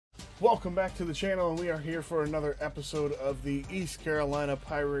Welcome back to the channel, and we are here for another episode of the East Carolina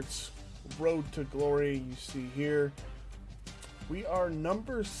Pirates Road to Glory. You see here, we are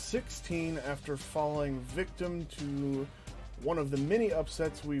number 16 after falling victim to one of the many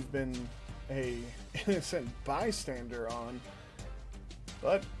upsets we've been a innocent bystander on.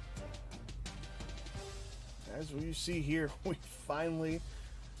 But as you see here, we finally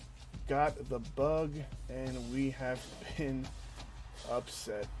got the bug and we have been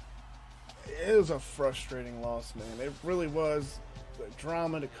upset. It was a frustrating loss, man. It really was. The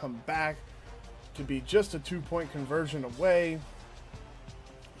drama to come back to be just a 2-point conversion away.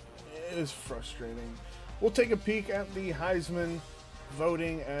 It is frustrating. We'll take a peek at the Heisman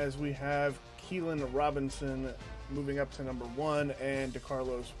voting as we have Keelan Robinson moving up to number 1 and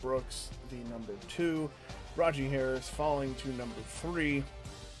DeCarlos Brooks the number 2. Raji Harris falling to number 3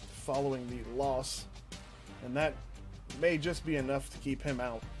 following the loss, and that may just be enough to keep him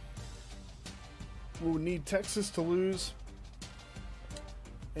out. We would need Texas to lose,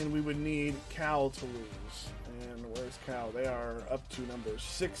 and we would need Cal to lose. And where's Cal? They are up to number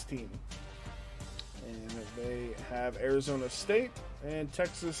 16. And they have Arizona State, and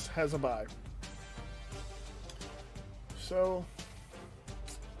Texas has a bye. So,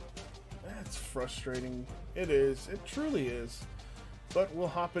 that's frustrating. It is. It truly is. But we'll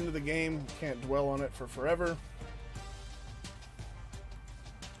hop into the game. Can't dwell on it for forever.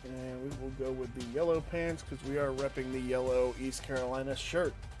 And we will go with the yellow pants because we are repping the yellow East Carolina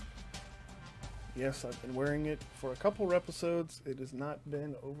shirt. Yes, I've been wearing it for a couple episodes. It has not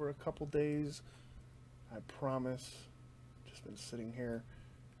been over a couple days. I promise. Just been sitting here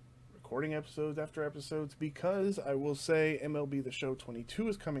recording episodes after episodes because I will say MLB The Show 22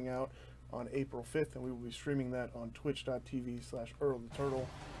 is coming out on April 5th, and we will be streaming that on twitch.tv/EarlTheTurtle.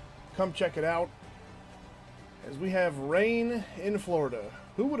 Come check it out. As we have rain in Florida.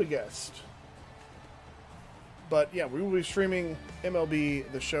 Who would have guessed? But yeah, we will be streaming MLB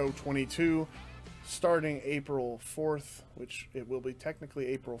The Show 22 starting April 4th, which it will be technically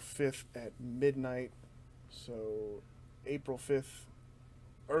April 5th at midnight. So April 5th,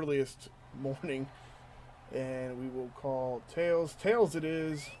 earliest morning. And we will call Tails. Tails it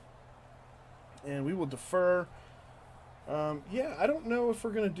is. And we will defer. Yeah, I don't know if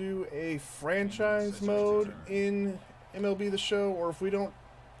we're going to do a franchise mode in MLB The Show, or if we don't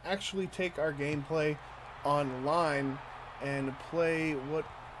actually take our gameplay online and play what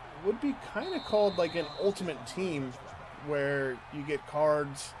would be kind of called like an ultimate team, where you get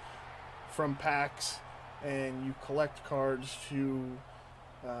cards from packs and you collect cards to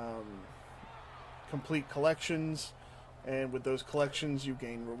complete collections, and with those collections you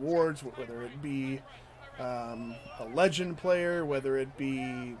gain rewards, whether it be a legend player, whether it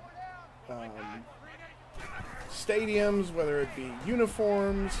be stadiums, whether it be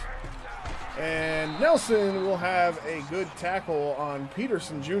uniforms. And Nelson will have a good tackle on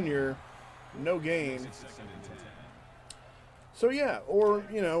Peterson Jr. No gain. So yeah, or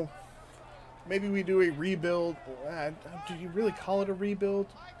you know, maybe we do a rebuild. Do you really call it a rebuild?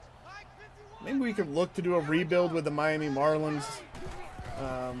 Maybe we could look to do a rebuild with the Miami Marlins.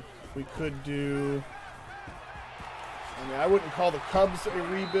 We could do, I mean, I wouldn't call the Cubs a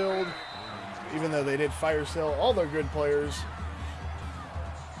rebuild, even though they did fire sale all their good players.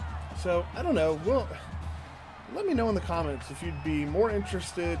 So, I don't know. Well, let me know in the comments if you'd be more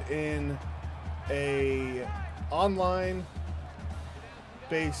interested in a online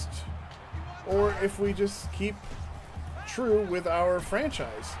based, or if we just keep true with our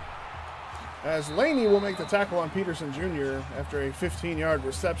franchise. As Laney will make the tackle on Peterson Jr. after a 15-yard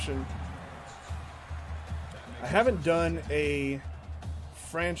reception. I haven't done a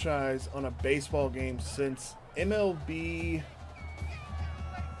franchise on a baseball game since MLB,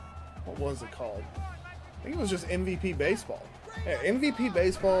 what was it called? I think it was just MVP Baseball. Yeah, MVP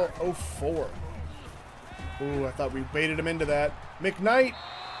Baseball 04. Ooh, I thought we baited him into that. McKnight.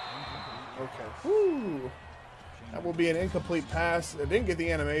 Okay. Woo. That will be an incomplete pass. I didn't get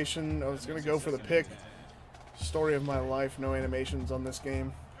the animation. I was going to go for the pick. Story of my life. No animations on this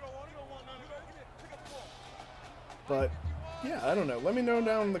game. But, yeah, I don't know. Let me know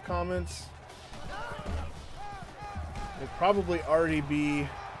down in the comments. It'd probably already be...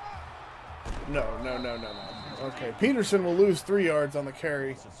 No. Okay, Peterson will lose 3 yards on the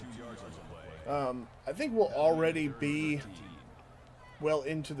carry. I think we'll already be well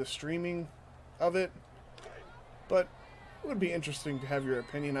into the streaming of it. But it would be interesting to have your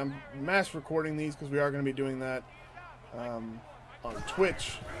opinion. I'm mass recording these because we are going to be doing that on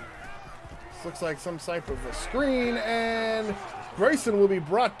Twitch. This looks like some type of a screen, and Grayson will be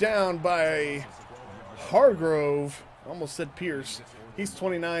brought down by Hargrove. I almost said Pierce. He's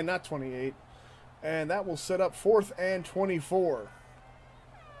 29, not 28. And that will set up 4th and 24.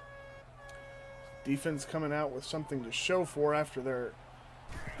 Defense coming out with something to show for after their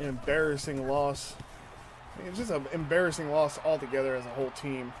embarrassing loss. I mean, it's just an embarrassing loss altogether as a whole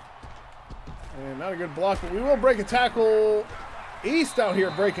team. And not a good block, but we will break a tackle. East out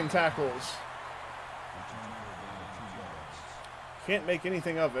here breaking tackles. Can't make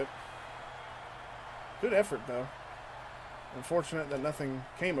anything of it. Good effort, though. Unfortunate that nothing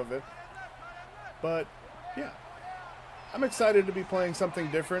came of it. But, yeah. I'm excited to be playing something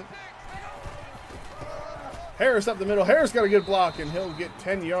different. Harris up the middle. Harris got a good block, and he'll get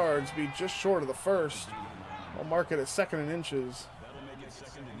 10 yards, be just short of the first. I'll mark it as 2nd and inches.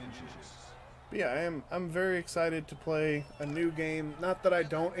 But yeah, I'm very excited to play a new game. Not that I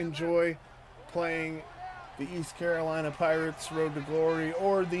don't enjoy playing the East Carolina Pirates Road to Glory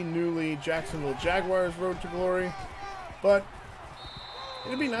or the newly Jacksonville Jaguars Road to Glory, but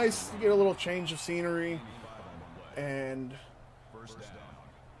it'd be nice to get a little change of scenery. And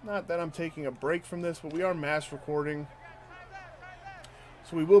not that I'm taking a break from this, but we are mass recording,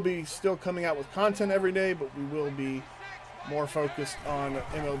 so we will be still coming out with content every day, but we will be more focused on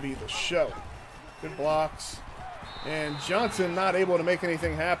MLB The Show. Good blocks. And Johnson not able to make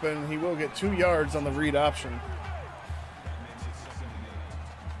anything happen. He will get 2 yards on the read option.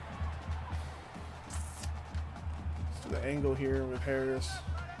 So the angle here with Harris.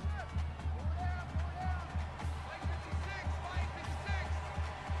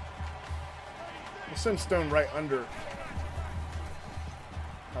 We'll send Stone right under.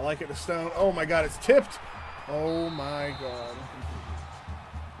 I like it to Stone. Oh my God, it's tipped. Oh my God.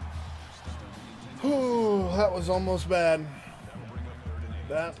 Ooh, that was almost bad.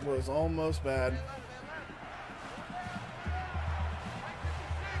 That was almost bad.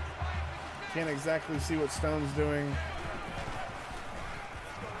 Can't exactly see what Stone's doing.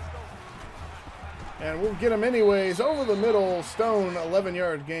 And we'll get him anyways. Over the middle, Stone,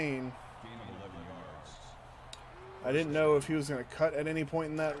 11-yard gain. I didn't know if he was going to cut at any point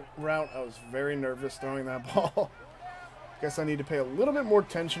in that route. I was very nervous throwing that ball. Guess I need to pay a little bit more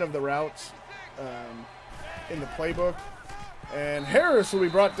attention of the routes in the playbook. And Harris will be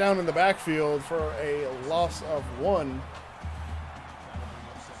brought down in the backfield for a loss of 1.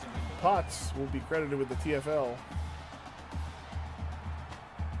 Potts will be credited with the TFL.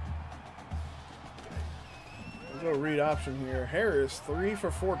 We'll go read option here. Harris, 3 for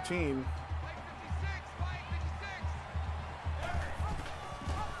 14.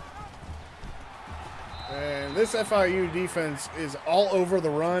 And this FIU defense is all over the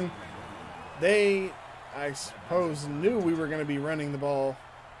run. They, I suppose, knew we were going to be running the ball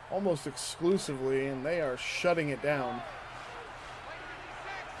almost exclusively, and they are shutting it down.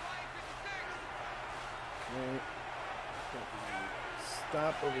 Okay.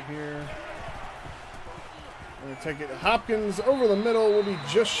 Stop over here. I'm going to take it to Hopkins. Over the middle will be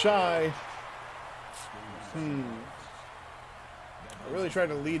just shy. I really tried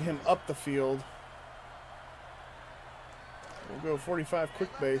to lead him up the field. We'll go 45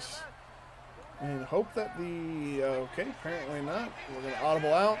 quick base. And hope that the... okay, apparently not. We're going to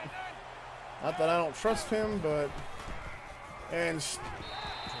audible out. Not that I don't trust him, but... And...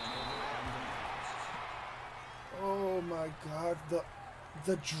 oh my God.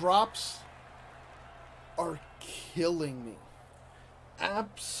 The drops are killing me.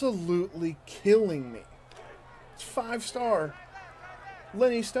 Absolutely killing me. It's 5-star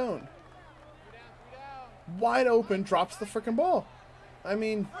Lenny Stone. Wide open, drops the freaking ball. I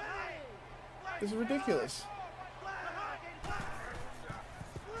mean... this is ridiculous.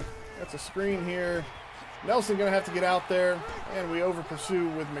 That's a screen here. Nelson going to have to get out there. And we over pursue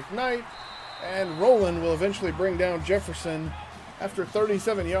with McKnight. And Roland will eventually bring down Jefferson after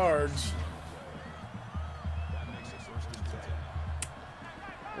 37 yards.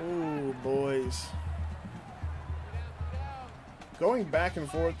 Ooh, boys. Going back and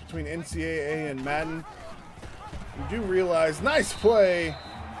forth between NCAA and Madden. You do realize, nice play.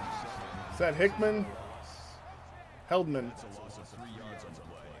 Is that Hickman? Heldman.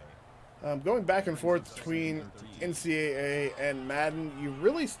 Going back and forth between NCAA and Madden, you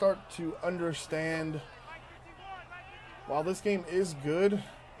really start to understand, while this game is good,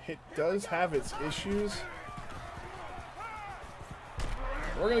 it does have its issues.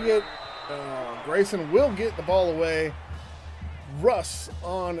 We're going to get, Grayson will get the ball away. Russ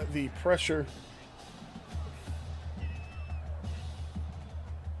on the pressure.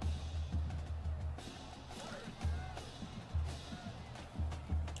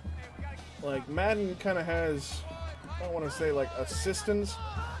 Like, Madden kind of has, I don't want to say like assistance,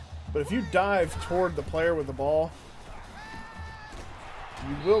 but if you dive toward the player with the ball,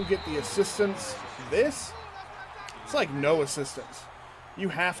 You will get the assistance. This, it's like no assistance. You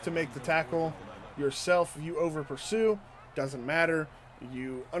have to make the tackle yourself. If you over pursue, doesn't matter.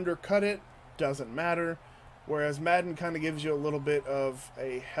 You undercut it, doesn't matter. Whereas Madden kind of gives you a little bit of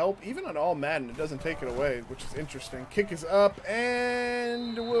a help. Even on all Madden, it doesn't take it away, which is interesting. Kick is up,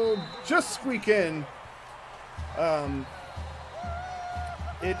 and we'll just squeak in.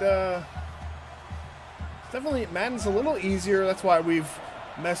 Definitely, Madden's a little easier. That's why we've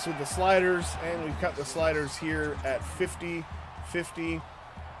messed with the sliders, and we've cut the sliders here at 50-50.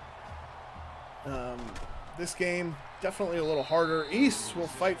 This game, definitely a little harder. East will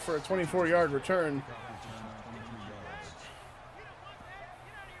fight for a 24-yard return.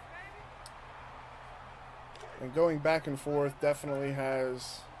 And going back and forth definitely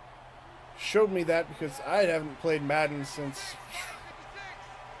has showed me that, because I haven't played Madden since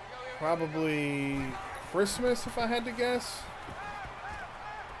probably Christmas, if I had to guess.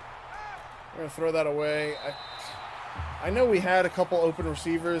 I'm going to throw that away. I know we had a couple open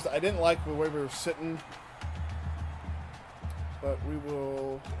receivers. I didn't like the way we were sitting. But we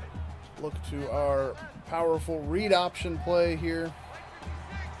will look to our powerful read option play here.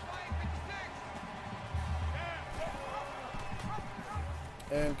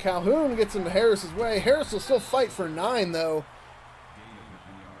 And Calhoun gets into Harris's way. Harris will still fight for 9, though.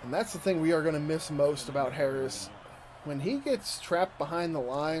 And that's the thing we are going to miss most about Harris. When he gets trapped behind the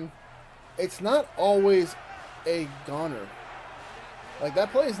line, it's not always a goner. Like,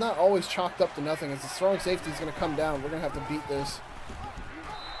 that play is not always chalked up to nothing. As the strong safety is going to come down, we're going to have to beat this.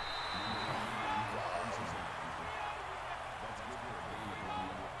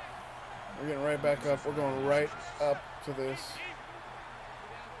 We're getting right back up. We're going right up to this.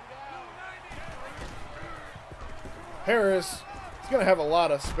 Harris is going to have a lot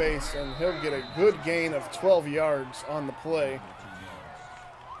of space, and he'll get a good gain of 12 yards on the play.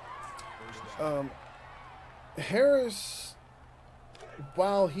 Harris,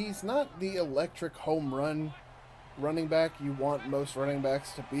 while he's not the electric home run running back you want most running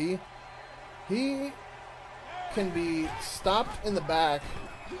backs to be, he can be stopped in the back.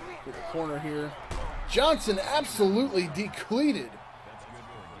 Get the corner here. Johnson absolutely depleted.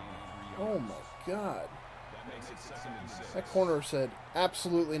 Oh my God. That corner said,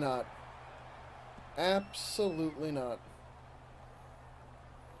 absolutely not. Absolutely not.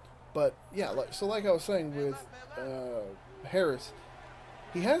 But, yeah, like I was saying with Harris,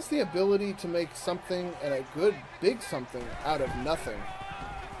 he has the ability to make something, and a good big something, out of nothing.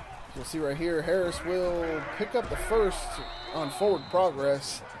 You'll see right here, Harris will pick up the first on forward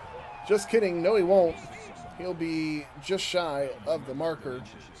progress. Just kidding. No, he won't. He'll be just shy of the marker.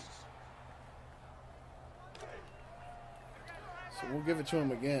 So we'll give it to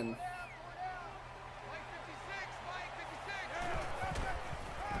him again.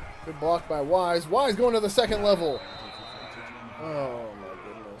 Good block by Wise. Wise going to the second level. Oh, my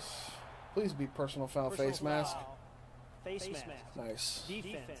goodness. Please be personal foul. Face mask. Face mask. Nice.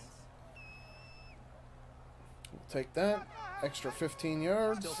 Defense. We'll take that. Extra 15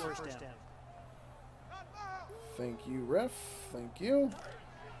 yards. Still first down. Thank you, ref. Thank you.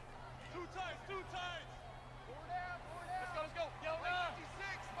 Two times. Let's go. Yo,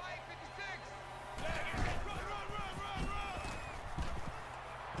 56. Run.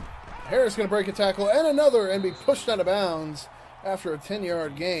 Harris going to break a tackle and another and be pushed out of bounds after a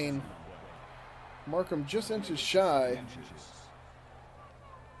 10-yard gain. Markham just inches shy.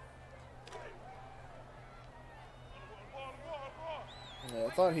 Yeah, I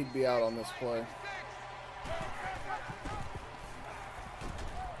thought he'd be out on this play.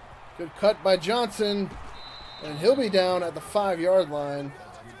 Good cut by Johnson, and he'll be down at the 5-yard line.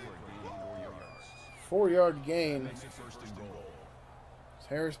 4-yard gain. Is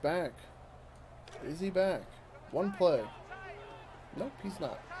Harris back? Is he back? One play. Nope, he's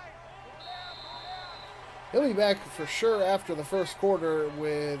not. He'll be back for sure after the first quarter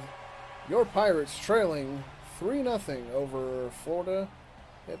with your Pirates trailing 3-0 over Florida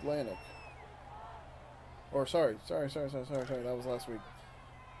Atlantic. Or sorry. That was last week.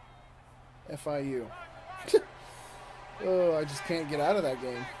 FIU. Oh, I just can't get out of that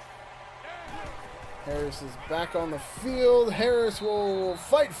game. Harris is back on the field. Harris will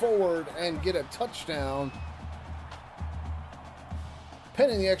fight forward and get a touchdown.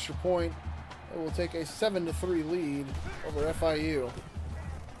 Penning the extra point. It will take a 7-3 lead over FIU.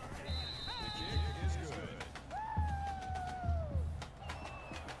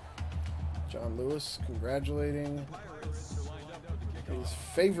 John Lewis congratulating his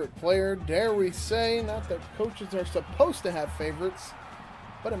favorite player, dare we say. Not that coaches are supposed to have favorites,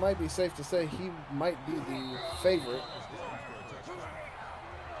 but it might be safe to say he might be the favorite.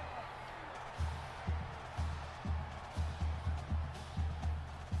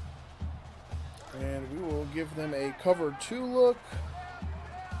 We will give them a cover 2 look.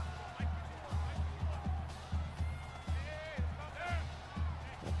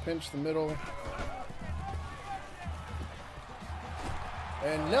 We'll pinch the middle.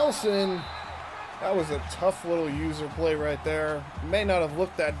 And Nelson, that was a tough little user play right there. May not have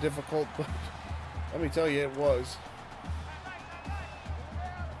looked that difficult, but let me tell you, it was.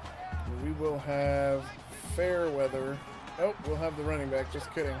 We will have fair weather. Oh, we'll have the running back.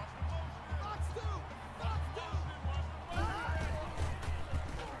 Just kidding.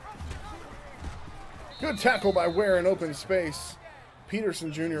 Good tackle by Ware in open space.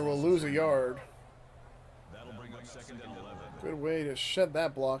 Peterson Jr. will lose a yard. That'll bring up 2nd and 11. Good way to shed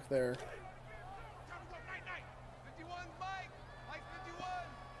that block there. 51, Mike. Mike 51.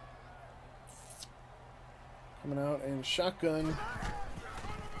 Coming out in shotgun.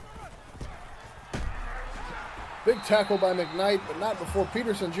 Big tackle by McKnight, but not before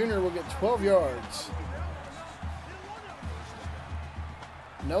Peterson Jr. will get 12 yards.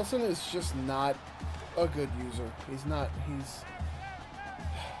 Nelson is just not a good user. He's not.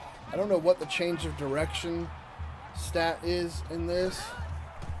 I don't know what the change of direction stat is in this.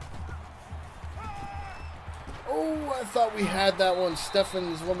 Oh, I thought we had that one.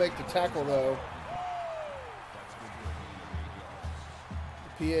 Steffens will make the tackle, though.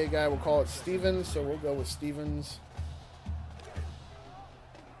 The PA guy will call it Stevens, so we'll go with Stevens.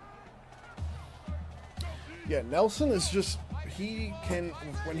 Yeah, Nelson is just, he can,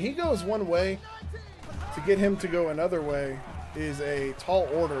 when he goes one way, to get him to go another way is a tall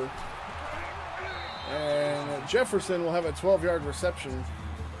order. And Jefferson will have a 12-yard reception.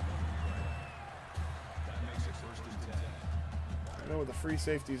 I know with the free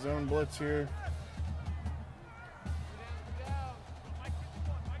safety zone blitz here.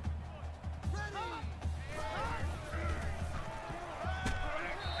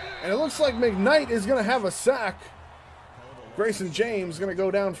 And it looks like McKnight is going to have a sack. Grayson James going to go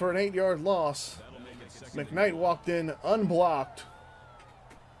down for an 8-yard loss. McKnight walked in unblocked.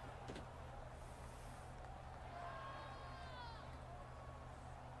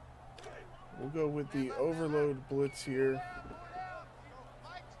 We'll go with the overload blitz here.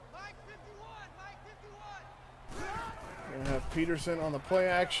 We're going to have Peterson on the play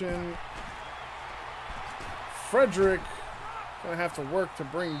action. Frederick going to have to work to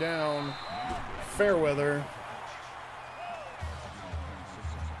bring down Fairweather.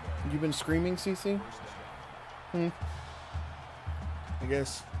 You been screaming, CC? I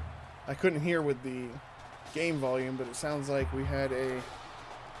guess I couldn't hear with the game volume, but it sounds like we had a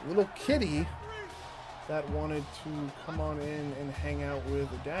little kitty that wanted to come on in and hang out with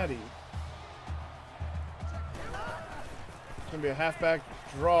daddy. It's going to be a halfback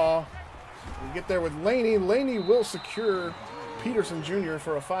draw. We get there with Laney. Laney will secure Peterson Jr.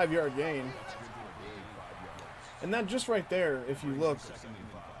 for a 5-yard gain. And that just right there, if you look,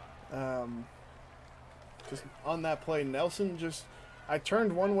 just on that play, Nelson just, I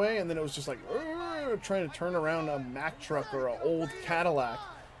turned one way and then it was just like trying to turn around a Mack truck or an old Cadillac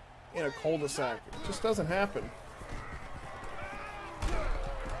in a cul-de-sac. It just doesn't happen.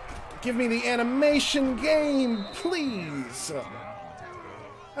 Give me the animation game, please.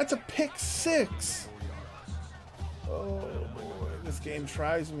 That's a pick 6. Oh boy, this game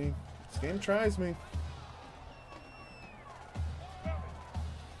tries me. This game tries me.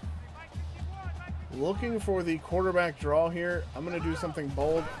 Looking for the quarterback draw here. I'm going to do something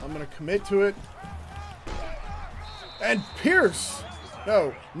bold. I'm going to commit to it. And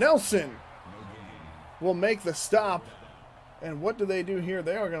Nelson will make the stop. And what do they do here?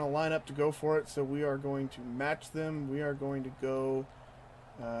 They are going to line up to go for it. So we are going to match them. We are going to go.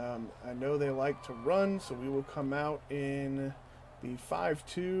 I know they like to run, so we will come out in the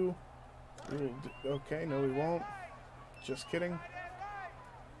 5-2. Okay, no, we won't. Just kidding.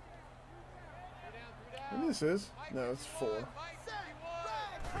 And this is, no, it's 4.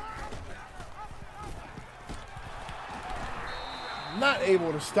 Not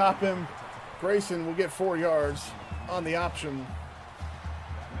able to stop him. Grayson will get 4 yards on the option.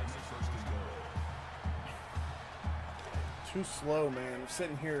 Too slow, man. I'm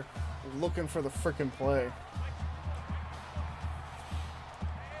sitting here looking for the frickin' play.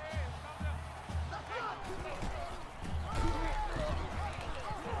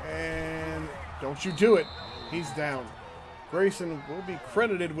 And don't you do it. He's down. Grayson will be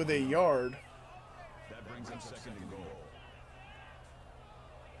credited with a yard. That brings him 2nd and goal.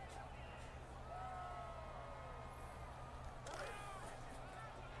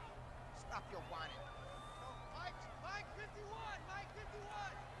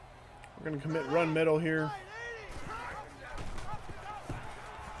 We're going to commit run middle here.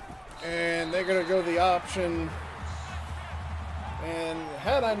 And they're going to go the option. And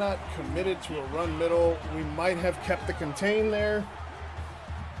had I not committed to a run middle, we might have kept the contain there.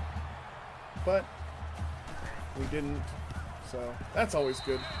 But we didn't. So that's always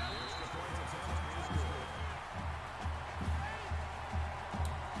good.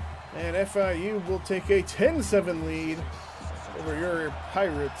 And FIU will take a 10-7 lead over your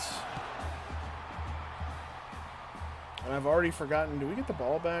Pirates. And I've already forgotten, do we get the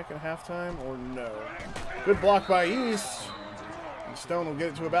ball back at halftime or no? Good block by East. And Stone will get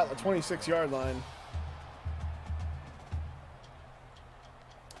it to about the 26-yard line.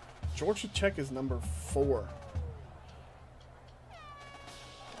 Georgia Tech is number 4.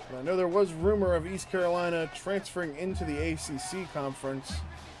 And I know there was rumor of East Carolina transferring into the ACC conference.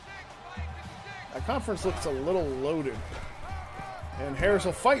 That conference looks a little loaded. And Harris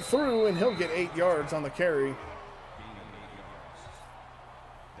will fight through, and he'll get 8 yards on the carry.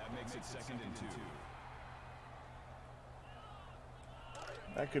 That makes it 2nd and 2.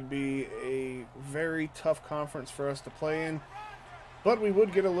 That could be a very tough conference for us to play in. But we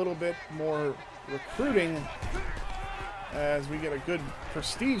would get a little bit more recruiting as we get a good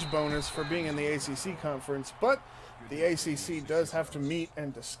prestige bonus for being in the ACC conference. But the ACC does have to meet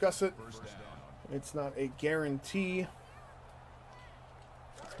and discuss it. It's not a guarantee.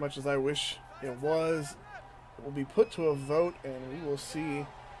 As much as I wish it was, it will be put to a vote, and we will see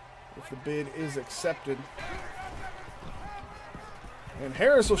if the bid is accepted. And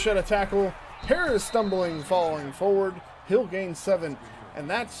Harris will shed a tackle. Harris stumbling, falling forward. He'll gain 7. And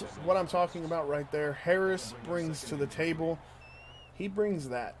that's what I'm talking about right there. Harris brings to the table. He brings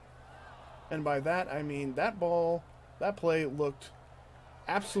that. And by that, I mean that ball, that play looked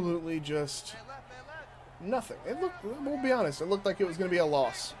absolutely just nothing. It looked, we'll be honest, it looked like it was going to be a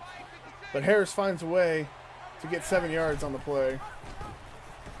loss. But Harris finds a way to get 7 yards on the play.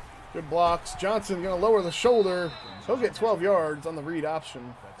 Good blocks. Johnson going to lower the shoulder. He'll get 12 yards on the read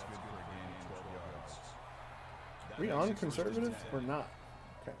option. Are we on conservative or not?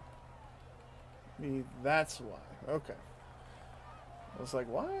 Okay. Maybe that's why. Okay. I was like,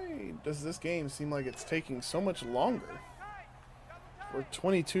 why does this game seem like it's taking so much longer? We're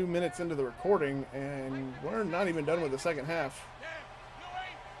 22 minutes into the recording, and we're not even done with the second half.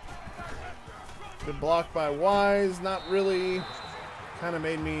 Good block by Wise. Not really. Kind of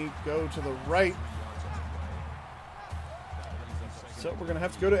made me go to the right. So we're going to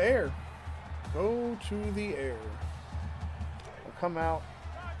have to go to air. Go to the air. We'll come out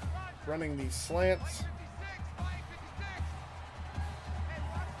running these slants.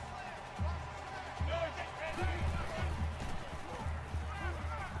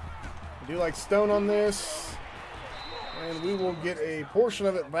 I do like Stone on this, and we will get a portion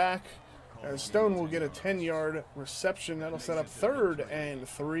of it back as Stone will get a 10-yard reception. That'll set up 3rd and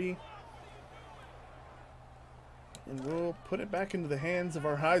 3. And we'll put it back into the hands of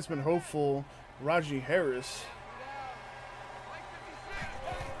our Heisman hopeful, Raji Harris.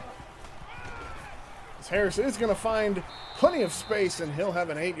 As Harris is going to find plenty of space, and he'll have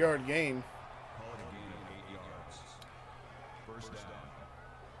an 8-yard gain.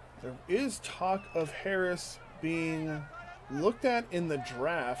 There is talk of Harris being looked at in the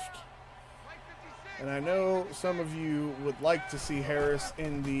draft. And I know some of you would like to see Harris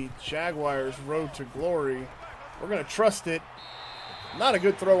in the Jaguars' road to glory. We're going to trust it. Not a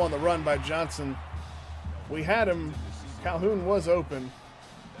good throw on the run by Johnson. We had him. Calhoun was open.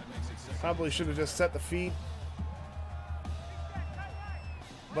 Probably should have just set the feet.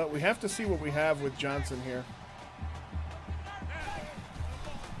 But we have to see what we have with Johnson here.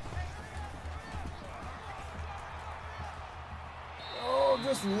 Oh,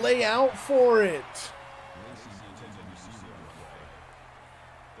 just lay out for it.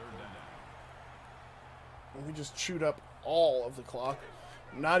 We just chewed up all of the clock,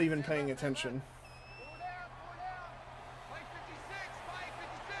 not even paying attention.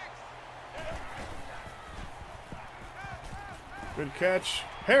 Good catch.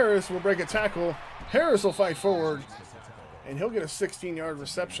 Harris will break a tackle. Harris will fight forward, and he'll get a 16-yard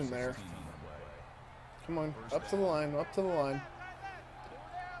reception there. Come on, up to the line, up to the line.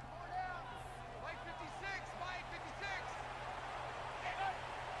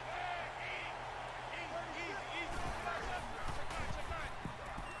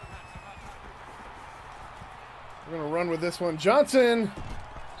 We're going to run with this one. Johnson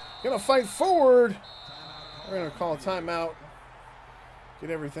going to fight forward. We're going to call a timeout. Get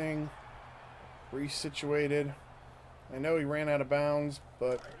everything resituated. I know he ran out of bounds,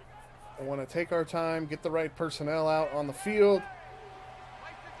 but I want to take our time, get the right personnel out on the field.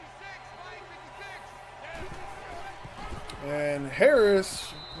 And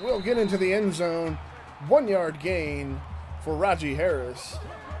Harris will get into the end zone. 1 yard gain for Raji Harris.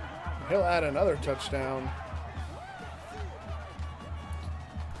 He'll add another touchdown.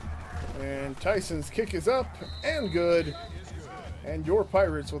 And Tyson's kick is up and good. And your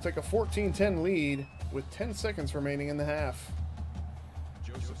Pirates will take a 14-10 lead with 10 seconds remaining in the half.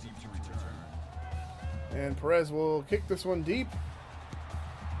 And Perez will kick this one deep.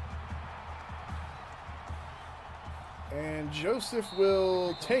 And Joseph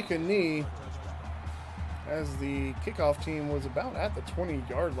will take a knee, as the kickoff team was about at the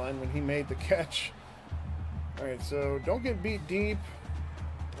 20-yard line when he made the catch. All right, so don't get beat deep.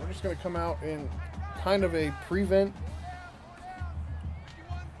 We're just going to come out in kind of a prevent.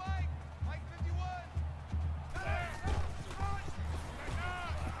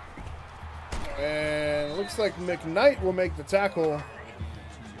 And it looks like McKnight will make the tackle.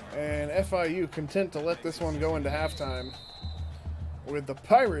 And FIU content to let this one go into halftime, with the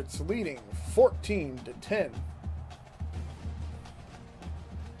Pirates leading 14-10.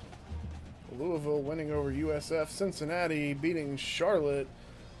 Louisville winning over USF. Cincinnati beating Charlotte.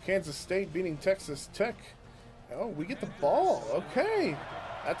 Kansas State beating Texas Tech. Oh, we get the ball. Okay.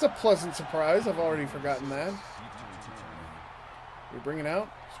 That's a pleasant surprise. I've already forgotten that. We bring it out?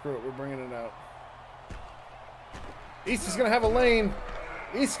 Screw it. We're bringing it out. East is going to have a lane.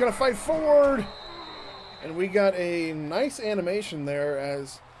 East is going to fight forward. And we got a nice animation there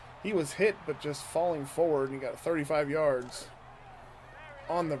as he was hit but just falling forward. And he got 35 yards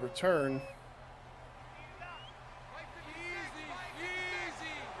on the return.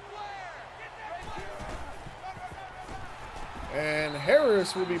 And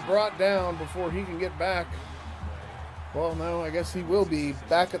Harris will be brought down before he can get back. Well, no, I guess he will be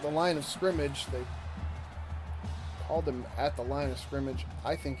back at the line of scrimmage. They called him at the line of scrimmage.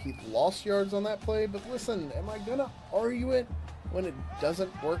 I think he lost yards on that play, but listen, am I going to argue it when it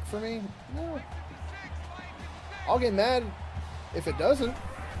doesn't work for me? No. I'll get mad if it doesn't.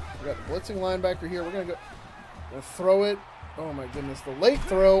 We got the blitzing linebacker here. We're going to throw it. Oh my goodness, the late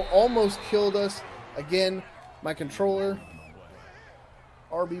throw almost killed us. Again, my controller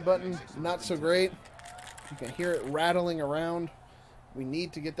RB button, not so great. You can hear it rattling around. We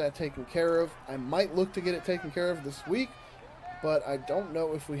need to get that taken care of. I might look to get it taken care of this week, but I don't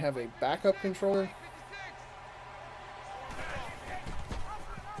know if we have a backup controller.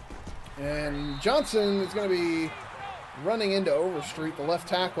 And Johnson is going to be running into Overstreet, the left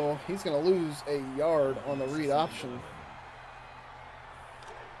tackle. He's going to lose a yard on the read option.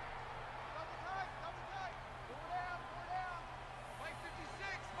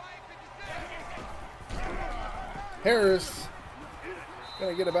 Harris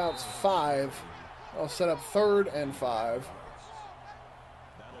going to get about 5. I'll set up 3rd and 5.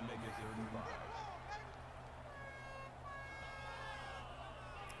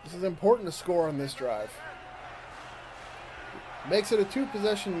 This is important to score on this drive. Makes it a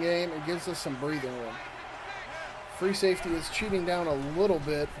 2-possession game and gives us some breathing room. Free safety is cheating down a little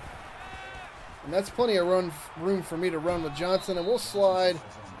bit. And that's plenty of room for me to run with Johnson. And we'll slide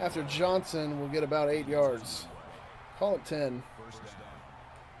after Johnson. We'll get about 8 yards. Call it 10.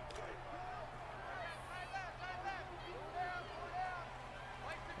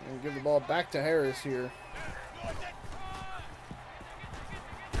 And give the ball back to Harris here.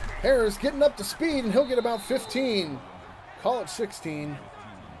 Harris getting up to speed, and he'll get about 15. Call it 16.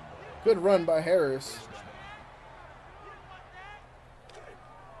 Good run by Harris.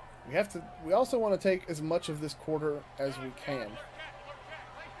 We also want to take as much of this quarter as we can.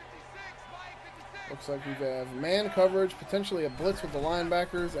 Looks like we have man coverage, potentially a blitz with the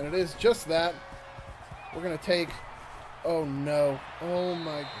linebackers, and it is just that. We're going to take... Oh, no. Oh,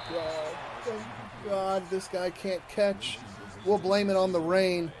 my God. Thank God this guy can't catch. We'll blame it on the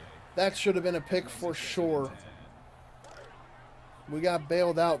rain. That should have been a pick for sure. We got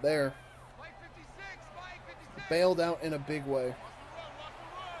bailed out there. Bailed out in a big way.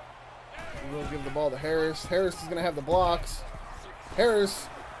 We'll give the ball to Harris. Harris is going to have the blocks. Harris,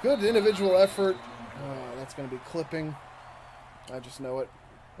 good individual effort. Oh, that's going to be clipping. I just know it.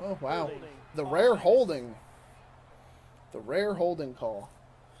 Oh, wow. The rare holding. The rare holding call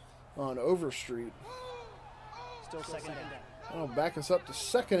on Overstreet. Still second down. Oh, back us up to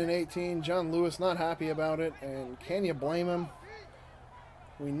 2nd and 18. John Lewis not happy about it, and can you blame him?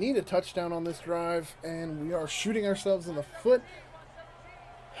 We need a touchdown on this drive, and we are shooting ourselves in the foot.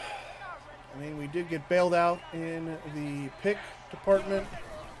 I mean, we did get bailed out in the pick department.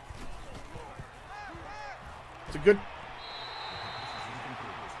 It's a good...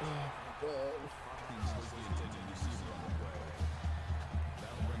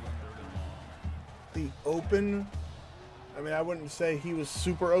 The open I mean, I wouldn't say he was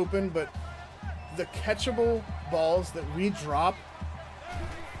super open, but the catchable balls that we drop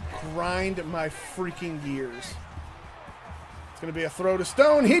grind my freaking gears. It's going to be a throw to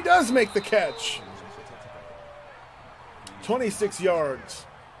Stone. He does make the catch. 26 yards.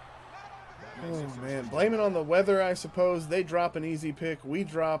 Oh, man. Blame it on the weather, I suppose. They drop an easy pick. We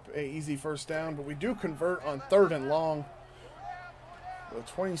drop a easy first down, but we do convert on 3rd and long. With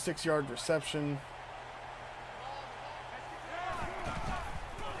a 26-yard reception.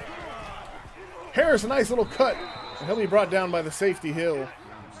 Harris, a nice little cut. And he'll be brought down by the safety, Hill.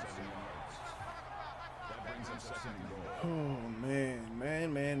 Oh, man.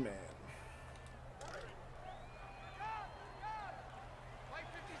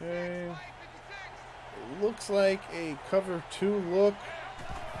 Okay. It looks like a cover 2 look.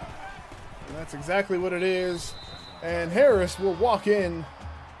 And that's exactly what it is. And Harris will walk in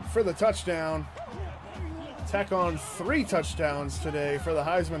for the touchdown. Tack on 3 touchdowns today for the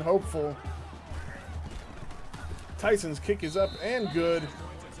Heisman hopeful. Tyson's kick is up and good.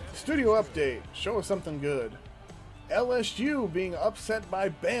 Studio update. Show us something good. LSU being upset by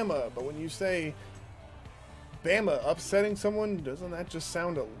Bama. But when you say Bama upsetting someone, doesn't that just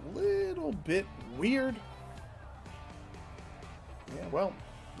sound a little bit weird? Yeah, well,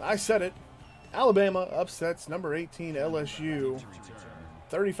 I said it. Alabama upsets number 18 LSU.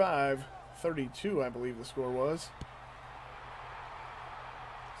 35-32, I believe the score was.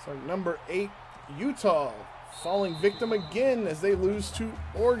 So number 8 Utah falling victim again as they lose to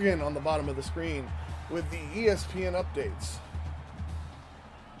Oregon on the bottom of the screen with the ESPN updates.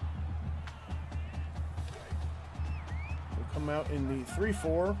 We'll come out in the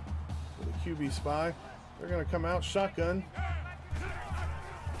 3-4 with a QB spy. They're going to come out shotgun.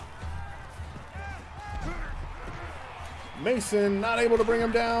 Mason not able to bring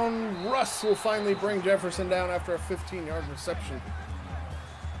him down. Russ will finally bring Jefferson down after a 15-yard reception.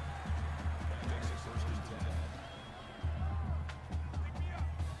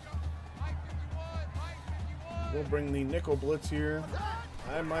 We'll bring the nickel blitz here.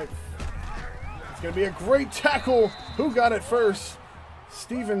 It's going to be a great tackle. Who got it first?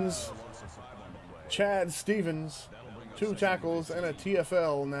 Stevens. Chad Stevens. 2 tackles and a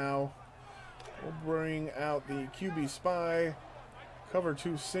TFL now. We'll bring out the QB spy. Cover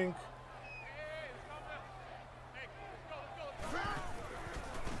 2 sink.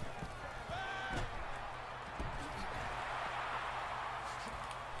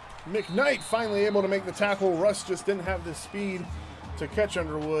 McKnight finally able to make the tackle. Russ just didn't have the speed to catch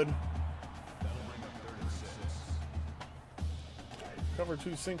Underwood. Cover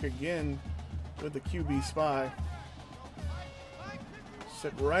 2 sink again with the QB spy.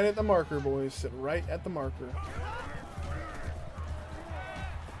 Sit right at the marker, boys. Sit right at the marker.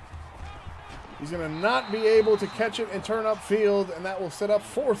 He's going to not be able to catch it and turn upfield, and that will set up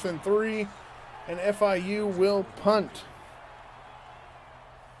 4th and 3, and FIU will punt.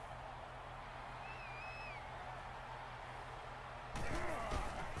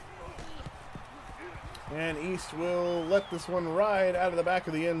 And East will let this one ride out of the back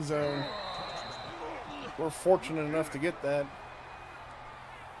of the end zone. We're fortunate enough to get that.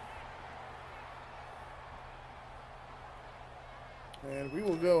 And we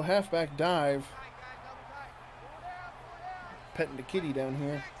will go halfback dive. Petting the kitty down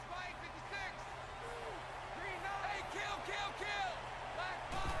here.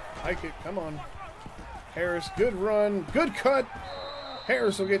 Hike it, come on. Harris, good run, good cut.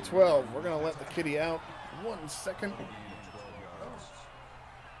 Harris will get 12. We're going to let the kitty out. 1 second.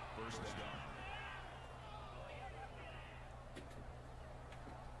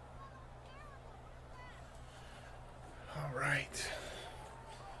 All right.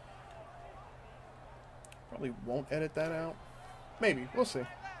 Probably won't edit that out. Maybe. We'll see.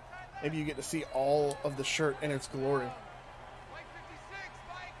 Maybe you get to see all of the shirt in its glory.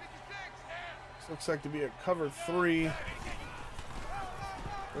 This looks like to be a cover 3.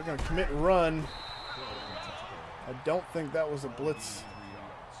 We're going to commit run. I don't think that was a blitz.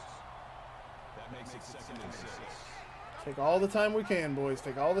 That makes it 2nd and 6. Take all the time we can, boys.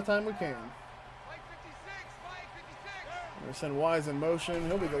 Take all the time we can. We're going to send Wise in motion.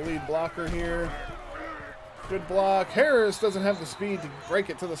 He'll be the lead blocker here. Good block. Harris doesn't have the speed to break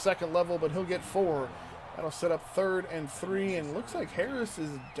it to the 2nd level, but he'll get 4. That'll set up 3rd and 3. And looks like Harris is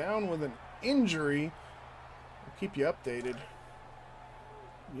down with an injury. We'll keep you updated.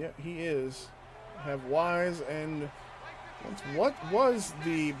 Yeah, he is. Have Wise and what was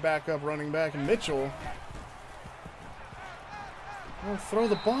the backup running back, Mitchell. Oh, throw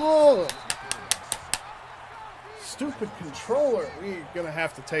the ball. Stupid controller. We're going to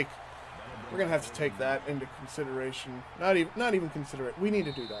have to take We're going to have to take that into consideration. Not even consider it. We need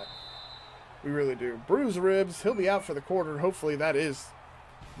to do that. We really do. Bruised ribs. He'll be out for the quarter. Hopefully that is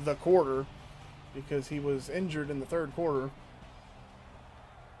the quarter, because he was injured in the third quarter.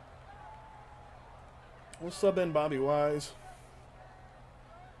 We'll sub in Bobby Wise.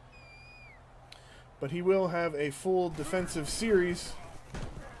 But he will have a full defensive series.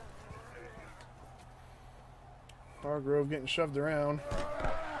 Hargrove getting shoved around.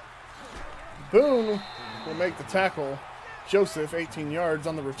 Boone will make the tackle. Joseph, 18 yards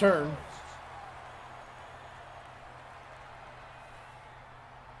on the return.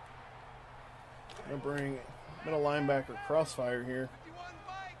 Gonna bring middle linebacker Crossfire here.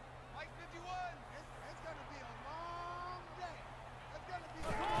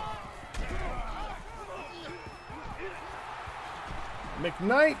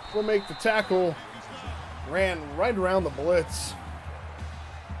 McKnight will make the tackle. Ran right around the blitz.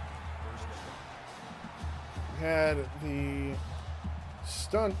 We had the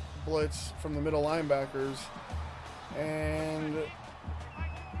stunt blitz from the middle linebackers, and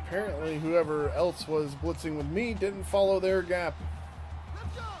apparently whoever else was blitzing with me didn't follow their gap.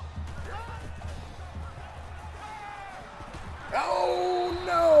 Oh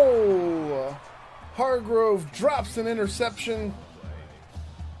no! Hargrove drops an interception.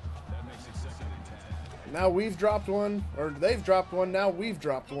 Now we've dropped one, or they've dropped one, now we've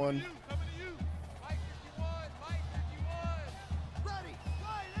dropped one.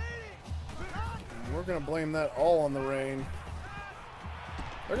 And we're going to blame that all on the rain.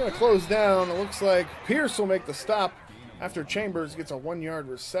 They're going to close down. It looks like Pierce will make the stop after Chambers gets a 1-yard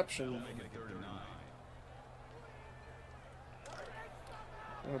reception.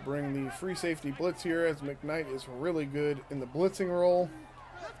 I'm going to bring the free safety blitz here, as McKnight is really good in the blitzing role.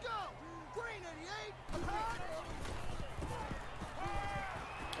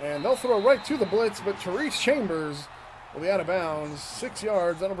 And they'll throw right to the blitz, but Therese Chambers will be out of bounds. 6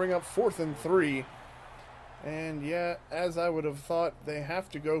 yards. That'll bring up 4th and 3. And yeah, as I would have thought, they have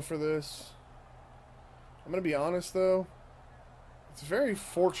to go for this. I'm going to be honest, though. It's very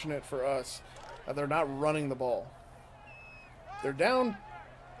fortunate for us that they're not running the ball. They're down.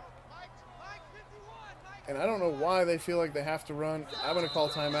 And I don't know why they feel like they have to run. I'm going to call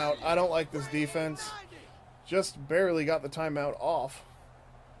timeout. I don't like this defense. Just barely got the timeout off.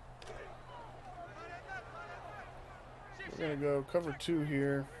 We're going to go cover 2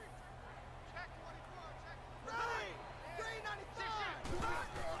 here.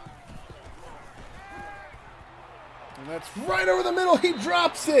 And that's right over the middle. He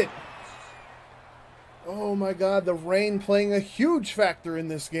drops it. Oh my God, the rain playing a huge factor in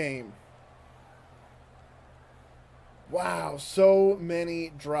this game. Wow, so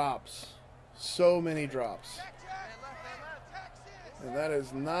many drops. So many drops. And that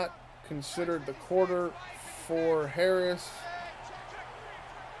is not considered the quarter for Harris.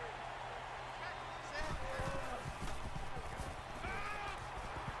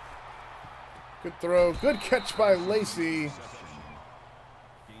 Good throw. Good catch by Lacey.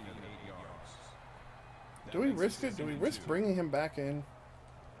 Do we risk it? Do we risk bringing him back in?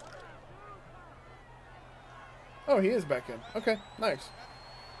 Oh, he is back in. Okay, nice.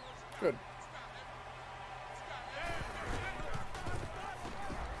 Good.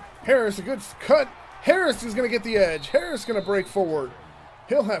 Harris, a good cut. Harris is going to get the edge. Harris is going to break forward.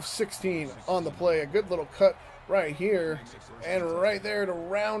 He'll have 16 on the play. A good little cut right here. And right there to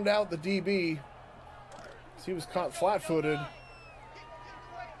round out the DB. He was caught flat-footed.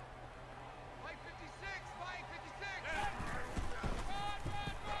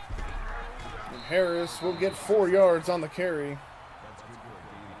 And Harris will get 4 yards on the carry.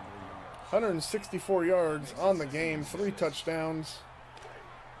 164 yards on the game. 3 touchdowns.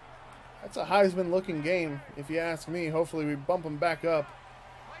 That's a Heisman-looking game, if you ask me. Hopefully we bump him back up.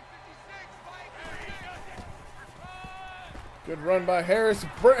 Good run by Harris.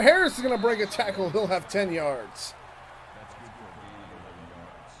 Harris is going to break a tackle. He'll have 10 yards.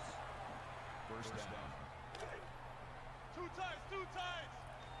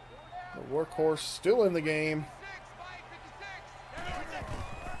 The workhorse still in the game.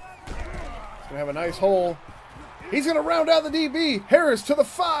 He's going to have a nice hole. He's going to round out the DB. Harris to the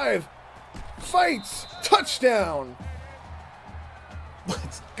 5. Fights. Touchdown.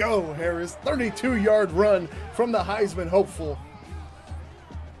 Let's go, Harris. 32-yard run from the Heisman hopeful.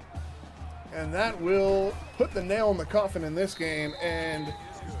 And that will put the nail in the coffin in this game, and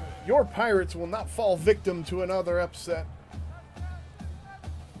your Pirates will not fall victim to another upset.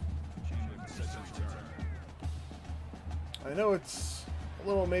 I know it's a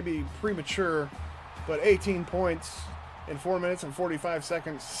little maybe premature, but 18 points in 4 minutes and 45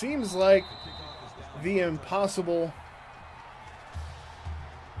 seconds. Seems like the impossible.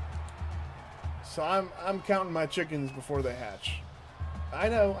 So I'm counting my chickens before they hatch. I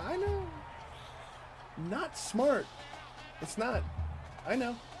know. Not smart. It's not. I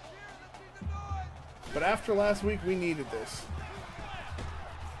know. But after last week, we needed this.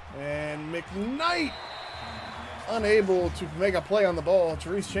 And McKnight unable to make a play on the ball.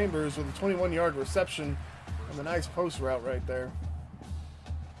 Therese Chambers with a 21-yard reception and a nice post route right there.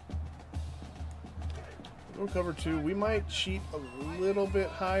 We'll cover 2. We might cheat a little bit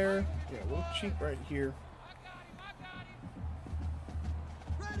higher. Yeah, we'll cheat right here.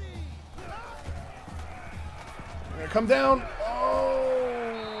 Gonna come down.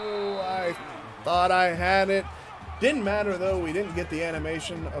 Oh, I thought I had it. Didn't matter though. We didn't get the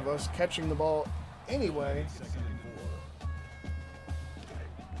animation of us catching the ball anyway.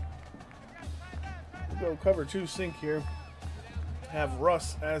 We'll go cover 2 sink here. Have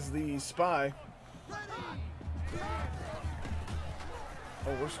Russ as the spy.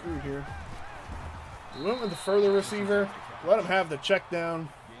 Oh, we're screwed here. We went with the further receiver. Let him have the check down.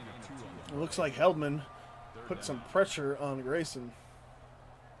 It looks like Heldman put some pressure on Grayson.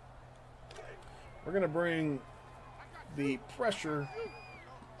 We're going to bring the pressure.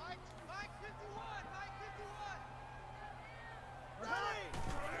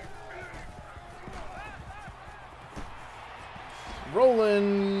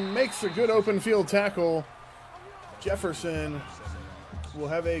 Roland makes a good open field tackle. Jefferson will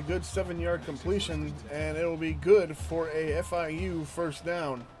have a good 7-yard completion, and it'll be good for a FIU first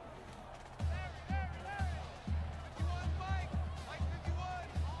down.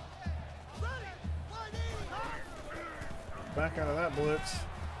 Back out of that blitz.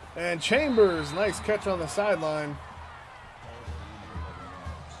 And Chambers, nice catch on the sideline.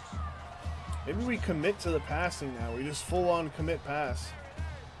 Maybe we commit to the passing now. We just full-on commit pass.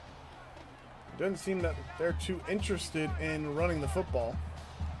 It doesn't seem that they're too interested in running the football.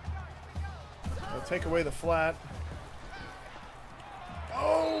 They'll take away the flat.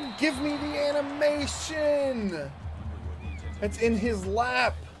 Oh, give me the animation! It's in his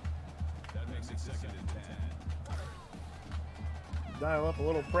lap. Dial up a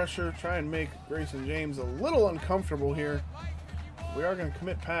little pressure. Try and make Grayson James a little uncomfortable here. We are going to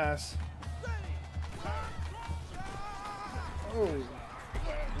commit pass. Oh,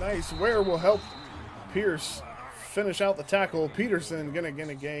 nice. Ware will help Pierce finish out the tackle. Peterson going to get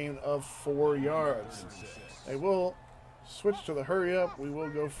a gain of 4 yards. They will switch to the hurry up. We will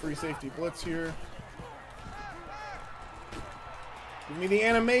go free safety blitz here. Give me the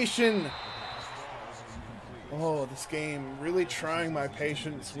animation. Oh, this game really trying my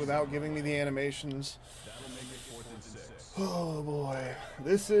patience without giving me the animations. Oh boy.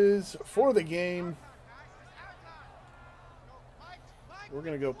 This is for the game. We're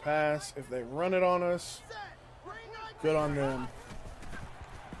going to go pass. If they run it on us, good on them.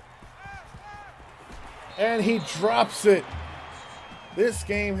 And he drops it. This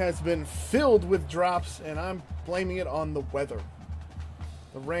game has been filled with drops, and I'm blaming it on the weather.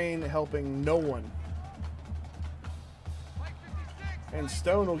 The rain helping no one. And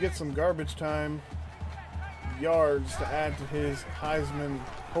Stone will get some garbage time yards to add to his Heisman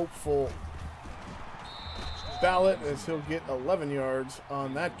hopeful ballot, as he'll get 11 yards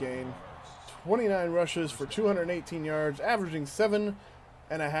on that gain. 29 rushes for 218 yards, averaging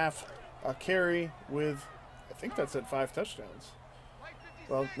 7.5 a carry with, I think that said 5 touchdowns.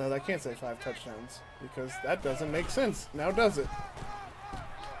 Well, no, that can't say 5 touchdowns because that doesn't make sense. Now does it?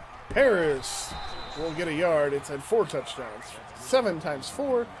 Harris will get a yard. It said 4 touchdowns. 7 times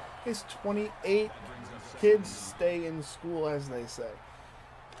 4 is 28. Kids stay in school, as they say.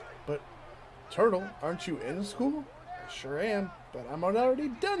 But, Turtle, aren't you in school? I sure am, but I'm already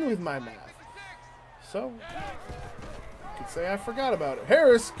done with my math. So, you could say I forgot about it.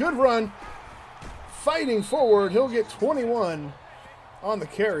 Harris, good run. Fighting forward, he'll get 21 on the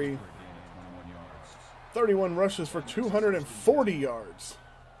carry. 31 rushes for 240 yards.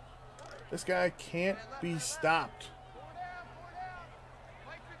 This guy can't be stopped.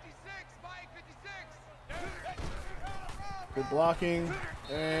 Good blocking,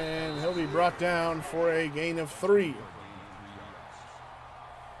 and he'll be brought down for a gain of 3.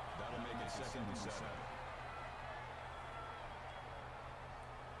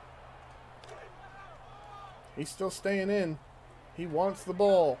 He's still staying in. He wants the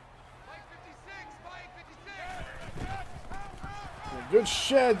ball. A good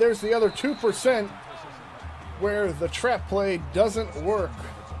shed. There's the other 2% where the trap play doesn't work.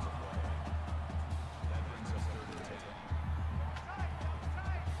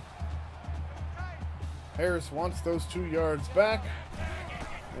 Harris wants those 2 yards back.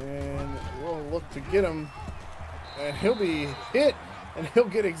 And we'll look to get him. And he'll be hit. And he'll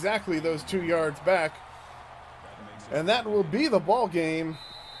get exactly those 2 yards back. And that will be the ball game.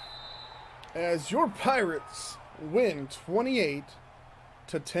 As your Pirates win 28-10.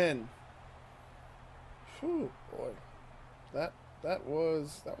 Whew, boy. That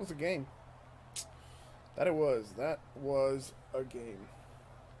was a game. That was a game.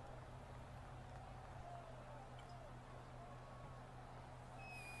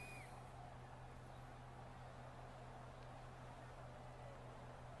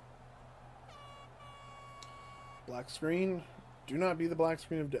 Black screen. Do not be the black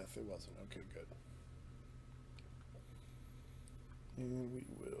screen of death. It wasn't. Okay, good. And we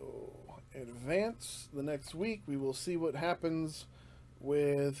will advance the next week. We will see what happens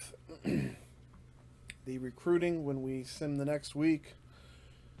with the recruiting when we sim the next week.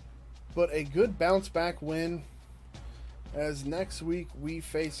 But a good bounce back win, as next week we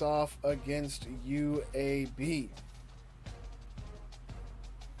face off against UAB.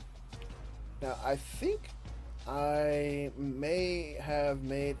 Now, I think I may have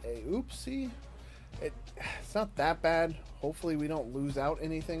made a oopsie. It's not that bad. Hopefully we don't lose out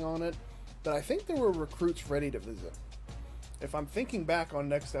anything on it. But I think there were recruits ready to visit. If I'm thinking back on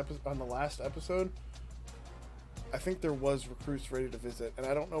the last episode, I think there was recruits ready to visit. And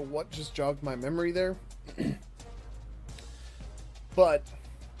I don't know what just jogged my memory there. But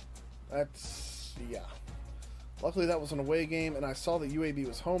that's, yeah. Luckily that was an away game, and I saw that UAB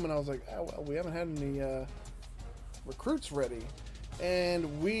was home, and I was like, oh, well, we haven't had any recruits ready.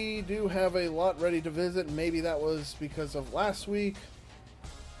 And we do have a lot ready to visit. Maybe that was because of last week.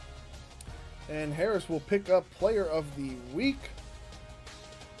 And Harris will pick up Player of the Week.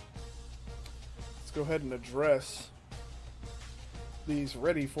 Let's go ahead and address these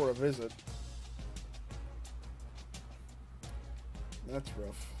ready for a visit. That's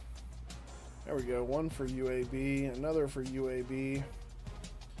rough. There we go. One for UAB, another for UAB,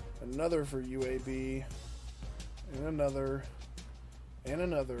 another for UAB, and another, and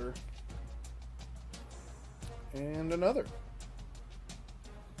another, and another.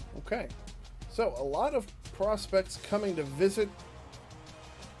 Okay. So, a lot of prospects coming to visit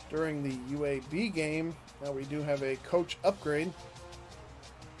during the UAB game. Now we do have a coach upgrade.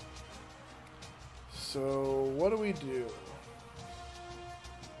 So, what do we do?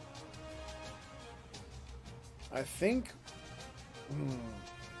 I think...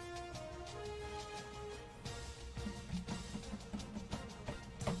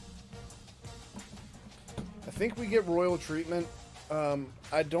 I think we get royal treatment.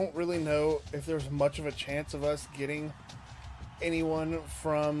 I don't really know if there's much of a chance of us getting anyone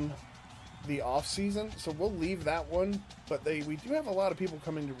from the off season, so we'll leave that one. But we do have a lot of people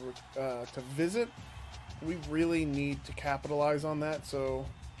coming to visit. We really need to capitalize on that, so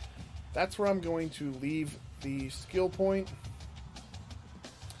that's where I'm going to leave the skill point.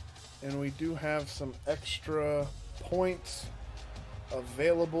 And we do have some extra points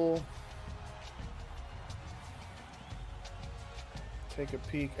available. Take a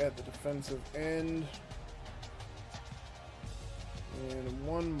peek at the defensive end. And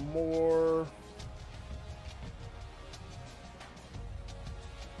one more.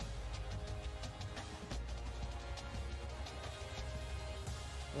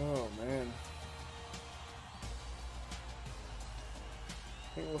 Oh, man.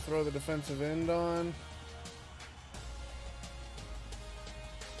 I think we'll throw the defensive end on.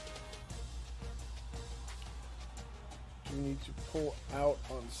 We need to pull out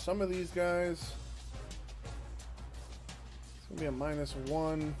on some of these guys. It's going to be a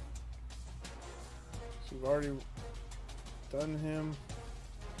 -1. So we've already done him.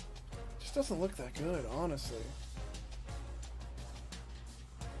 Just doesn't look that good, honestly.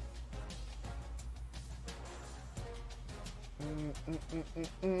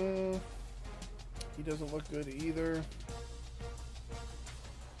 He doesn't look good either.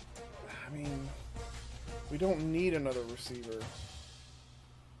 I mean, we don't need another receiver.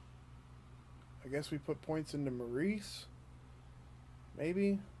 I guess we put points into Maurice.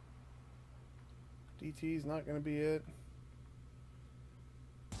 Maybe. DT's not going to be it.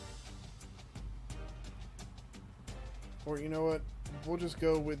 Or you know what? We'll just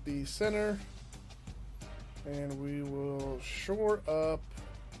go with the center. And we will shore up.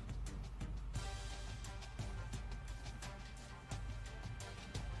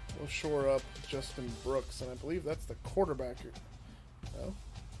 We'll shore up Justin Brooks, and I believe that's the quarterback. No?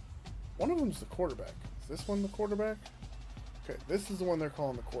 One of them's the quarterback. Is this one the quarterback? Okay, this is the one they're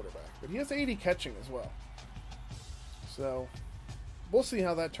calling the quarterback. But he has 80 catching as well. So, we'll see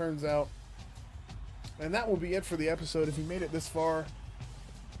how that turns out. And that will be it for the episode. If you made it this far,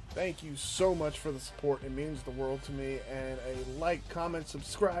 thank you so much for the support. It means the world to me. And a like, comment,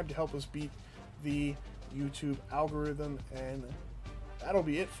 subscribe to help us beat the YouTube algorithm. And that'll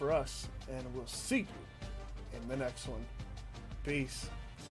be it for us. And we'll see you in the next one. Peace.